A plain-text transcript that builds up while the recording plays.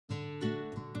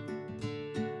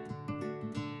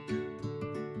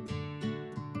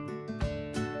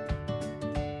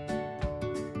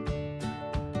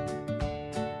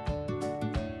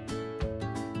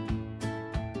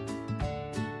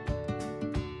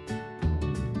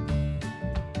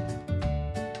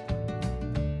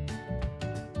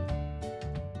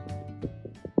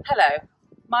Hello,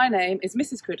 my name is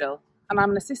Mrs. Criddle and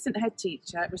I'm an assistant head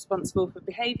teacher responsible for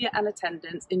behaviour and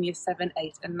attendance in Year 7,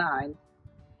 8 and 9.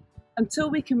 Until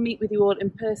we can meet with you all in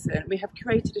person, we have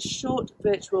created a short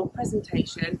virtual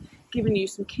presentation giving you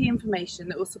some key information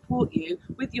that will support you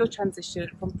with your transition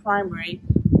from primary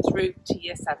through to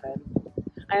Year 7.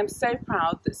 I am so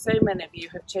proud that so many of you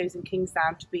have chosen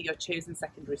Kingsdown to be your chosen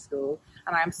secondary school,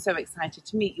 and I am so excited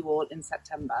to meet you all in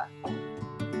September.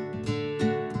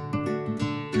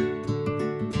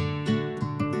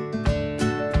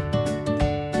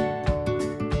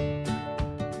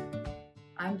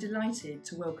 I'm delighted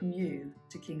to welcome you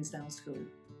to Kingsdown School.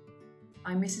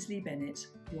 I'm Mrs. Lee Bennett,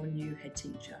 your new head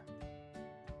teacher.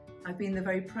 I've been the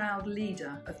very proud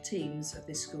leader of teams of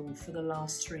this school for the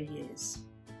last 3 years.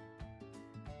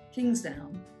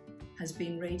 Kingsdown has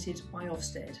been rated by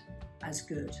Ofsted as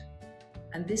good,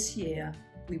 and this year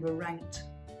we were ranked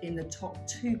in the top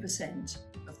 2%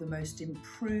 of the most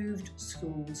improved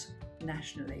schools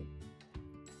nationally.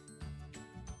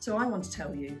 So I want to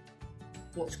tell you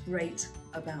what's great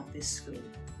about this school.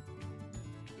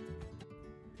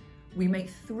 We make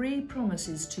 3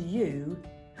 promises to you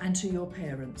and to your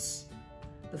parents.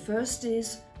 The first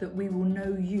is that we will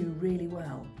know you really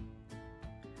well.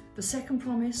 The second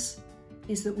promise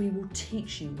is that we will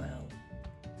teach you well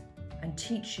and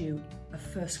teach you a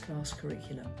first-class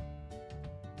curriculum.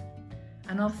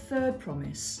 And our third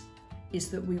promise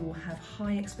is that we will have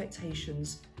high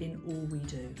expectations in all we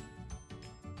do.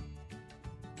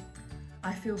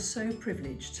 I feel so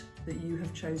privileged that you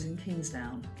have chosen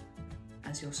Kingsdown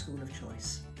as your school of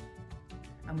choice,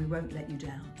 and we won't let you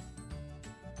down.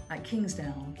 At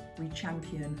Kingsdown, we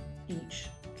champion each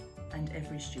and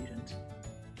every student.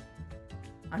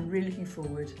 I'm really looking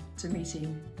forward to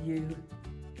meeting you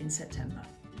in September.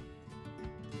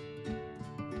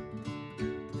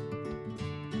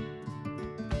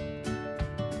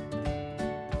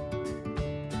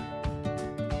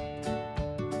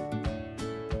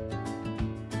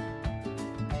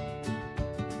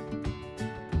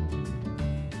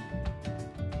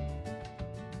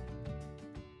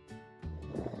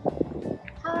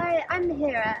 Hi, I'm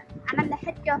Mahira and I'm the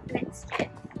head girl for next year.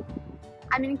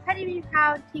 I'm an incredibly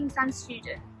proud Kingsdown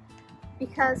student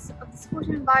because of the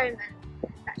supportive environment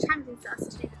that champions us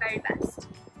to do the very best.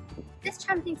 This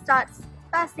championing starts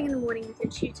first thing in the morning with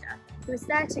your tutor, who is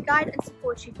there to guide and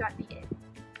support you throughout the year.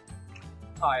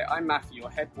 Hi, I'm Matthew, your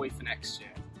head boy for next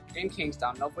year. In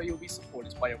Kingsdown, not only you'll be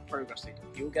supported by your progress leader,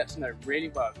 who you'll get to know really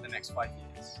well for the next 5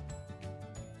 years.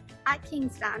 At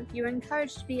Kingsdown, you are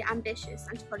encouraged to be ambitious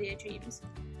and to follow your dreams.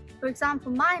 For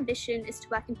example, my ambition is to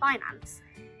work in finance.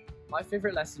 My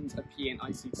favourite lessons are PE and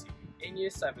ICT. In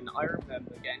Year 7, I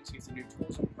remember getting to use the new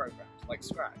tools and programs like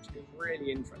Scratch. It was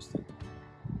really interesting.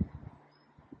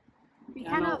 We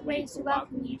cannot wait to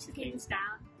welcome you to Kingsdown.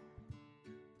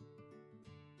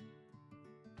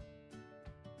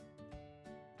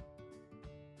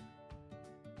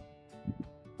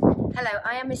 Hello,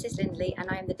 I am Mrs. Lindley and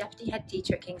I am the Deputy Head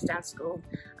Teacher at Kingsdown School.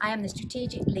 I am the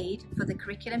strategic lead for the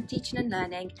curriculum, teaching and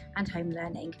learning and home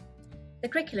learning. The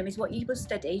curriculum is what you will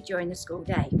study during the school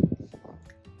day.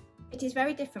 It is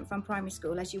very different from primary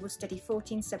school as you will study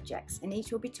 14 subjects and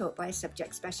each will be taught by a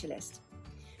subject specialist.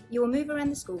 You will move around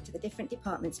the school to the different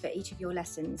departments for each of your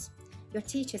lessons. Your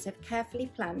teachers have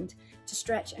carefully planned to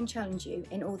stretch and challenge you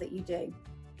in all that you do.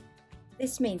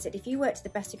 This means that if you work to the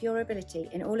best of your ability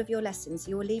in all of your lessons,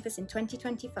 you will leave us in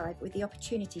 2025 with the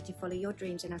opportunity to follow your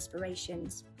dreams and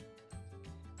aspirations.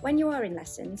 When you are in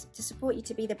lessons, to support you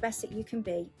to be the best that you can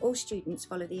be, all students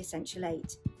follow the Essential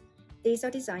 8. These are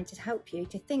designed to help you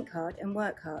to think hard and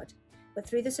work hard, but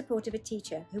through the support of a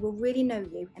teacher who will really know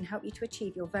you and help you to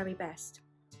achieve your very best.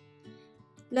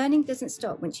 Learning doesn't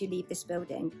stop once you leave this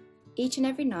building. Each and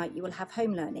every night you will have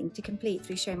home learning to complete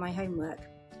through Show My Homework.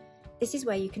 This is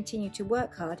where you continue to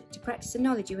work hard to practice the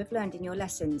knowledge you have learned in your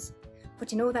lessons,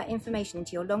 putting all that information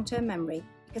into your long-term memory,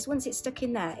 because once it's stuck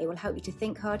in there, it will help you to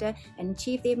think harder and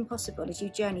achieve the impossible as you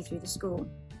journey through the school.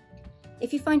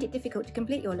 If you find it difficult to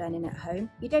complete your learning at home,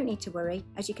 you don't need to worry,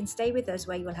 as you can stay with us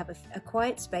where you will have a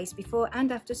quiet space before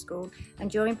and after school and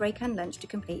during break and lunch to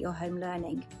complete your home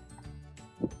learning.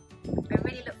 I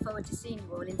really look forward to seeing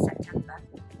you all in September.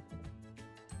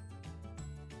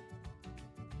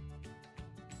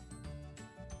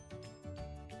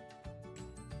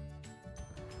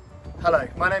 Hello,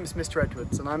 my name is Mr.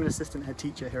 Edwards and I'm an assistant head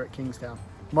teacher here at Kingsdown.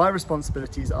 My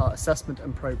responsibilities are assessment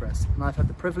and progress, and I've had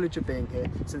the privilege of being here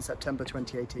since September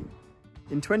 2018.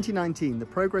 In 2019, the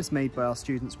progress made by our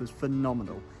students was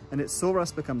phenomenal, and it saw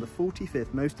us become the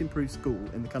 45th most improved school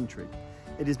in the country.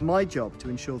 It is my job to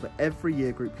ensure that every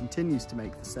year group continues to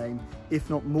make the same, if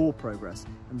not more progress,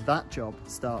 and that job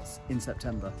starts in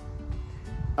September.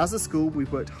 As a school,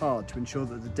 we've worked hard to ensure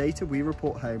that the data we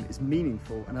report home is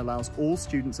meaningful and allows all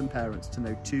students and parents to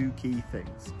know two key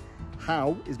things.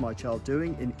 How is my child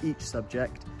doing in each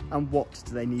subject, and what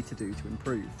do they need to do to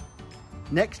improve?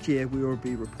 Next year, we will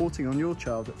be reporting on your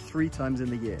child 3 times in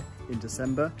the year, in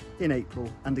December, in April,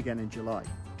 and again in July.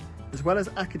 As well as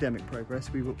academic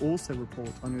progress, we will also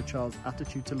report on your child's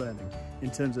attitude to learning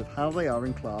in terms of how they are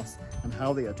in class and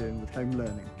how they are doing with home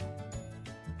learning.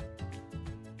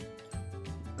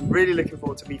 I'm really looking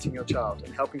forward to meeting your child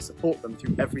and helping support them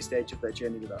through every stage of their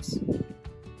journey with us.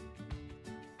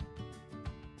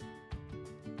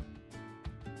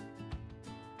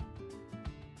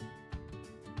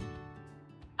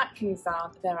 At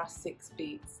Kingsdown, there are 6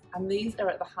 beats, and these are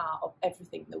at the heart of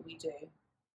everything that we do.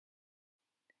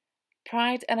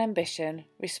 Pride and ambition,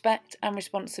 respect and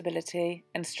responsibility,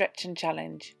 and stretch and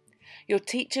challenge. Your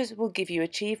teachers will give you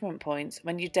achievement points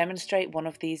when you demonstrate one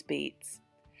of these beats.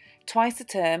 Twice a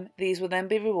term, these will then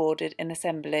be rewarded in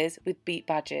assemblies with beat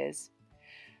badges.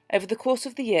 Over the course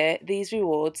of the year, these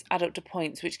rewards add up to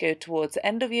points which go towards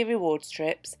end-of-year rewards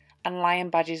trips and Lion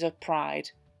Badges of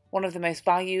Pride, one of the most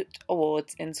valued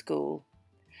awards in school.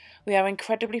 We are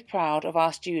incredibly proud of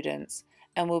our students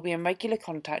and will be in regular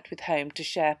contact with home to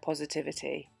share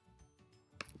positivity.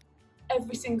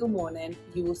 Every single morning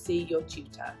you will see your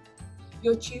tutor.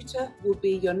 Your tutor will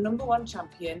be your #1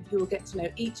 champion who will get to know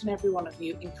each and every one of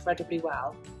you incredibly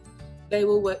well. They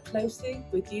will work closely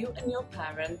with you and your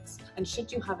parents, and should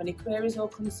you have any queries or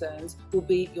concerns, will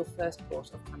be your first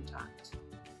port of contact.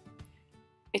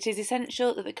 It is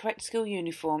essential that the correct school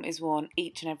uniform is worn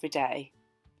each and every day.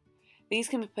 These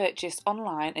can be purchased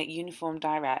online at Uniform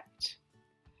Direct.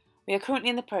 We are currently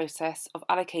in the process of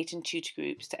allocating tutor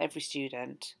groups to every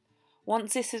student.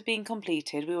 Once this has been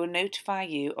completed, we will notify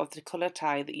you of the colour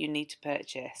tie that you need to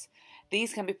purchase.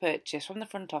 These can be purchased from the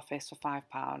front office for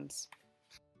 £5.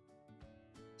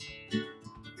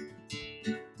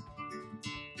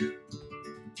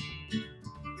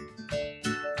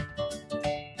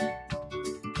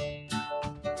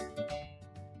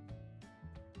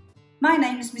 My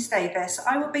name is Miss Davis.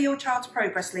 I will be your child's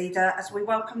progress leader as we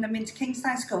welcome them into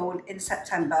Kingsdown School in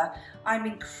September. I'm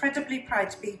incredibly proud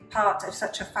to be part of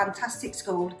such a fantastic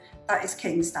school that is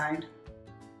Kingsdown.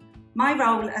 My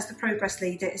role as the progress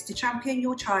leader is to champion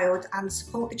your child and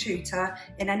support the tutor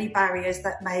in any barriers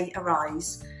that may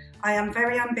arise. I am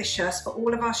very ambitious for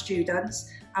all of our students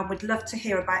and would love to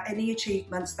hear about any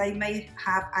achievements they may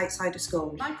have outside of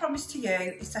school. My promise to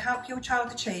you is to help your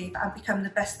child achieve and become the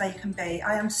best they can be.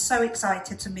 I am so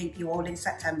excited to meet you all in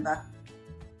September.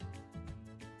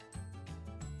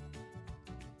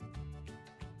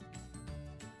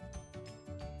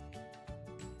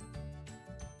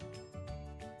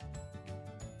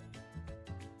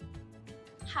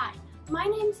 Hi, my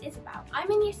name is Isabel.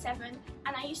 I'm in Year 7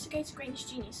 and I used to go to Grange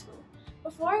Junior School.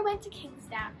 Before I went to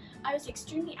Kingsdown, I was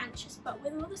extremely anxious, but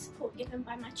with all the support given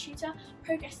by my tutor,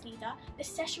 progress leader, the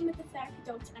session with the therapy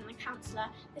dogs and the counsellor,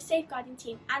 the safeguarding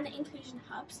team and the inclusion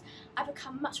hubs, I've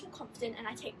become much more confident and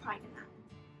I take pride in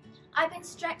that. I've been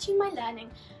stretching my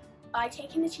learning by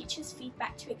taking the teacher's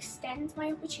feedback to extend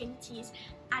my opportunities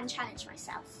and challenge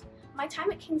myself. My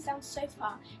time at Kingsdown so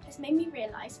far has made me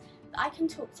realise that I can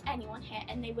talk to anyone here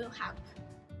and they will help.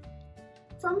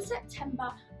 From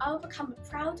September, I will become a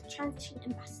proud transition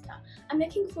ambassador. I'm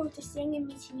looking forward to seeing and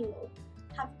meeting you all.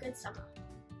 Have a good summer.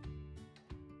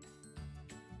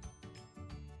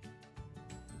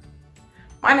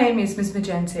 My name is Ms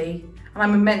Magenti and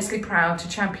I'm immensely proud to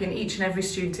champion each and every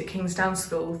student at Kingsdown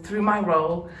School through my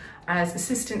role as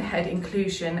Assistant Head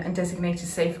Inclusion and Designated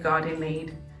Safeguarding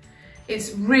Lead.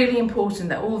 It's really important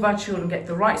that all of our children get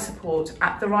the right support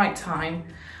at the right time,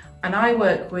 and I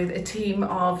work with a team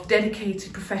of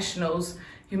dedicated professionals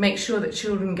who make sure that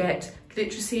children get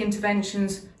literacy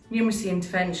interventions, numeracy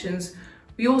interventions.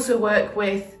 We also work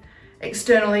with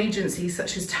external agencies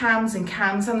such as TAMS and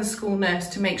CAMS and the school nurse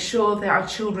to make sure that our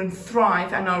children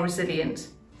thrive and are resilient.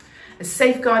 As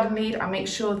safeguarding lead, I make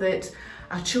sure that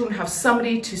our children have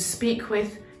somebody to speak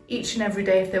with each and every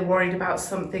day if they're worried about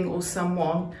something or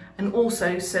someone, and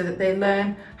also so that they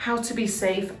learn how to be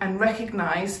safe and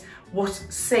recognise what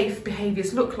safe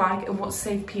behaviours look like and what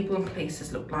safe people and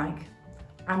places look like.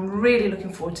 I'm really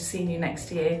looking forward to seeing you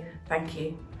next year. Thank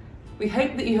you. We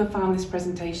hope that you have found this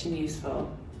presentation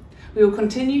useful. We will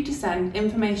continue to send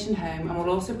information home and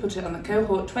will also put it on the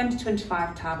Cohort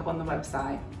 2025 tab on the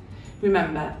website.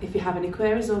 Remember, if you have any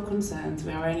queries or concerns,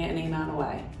 we are only an email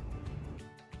away.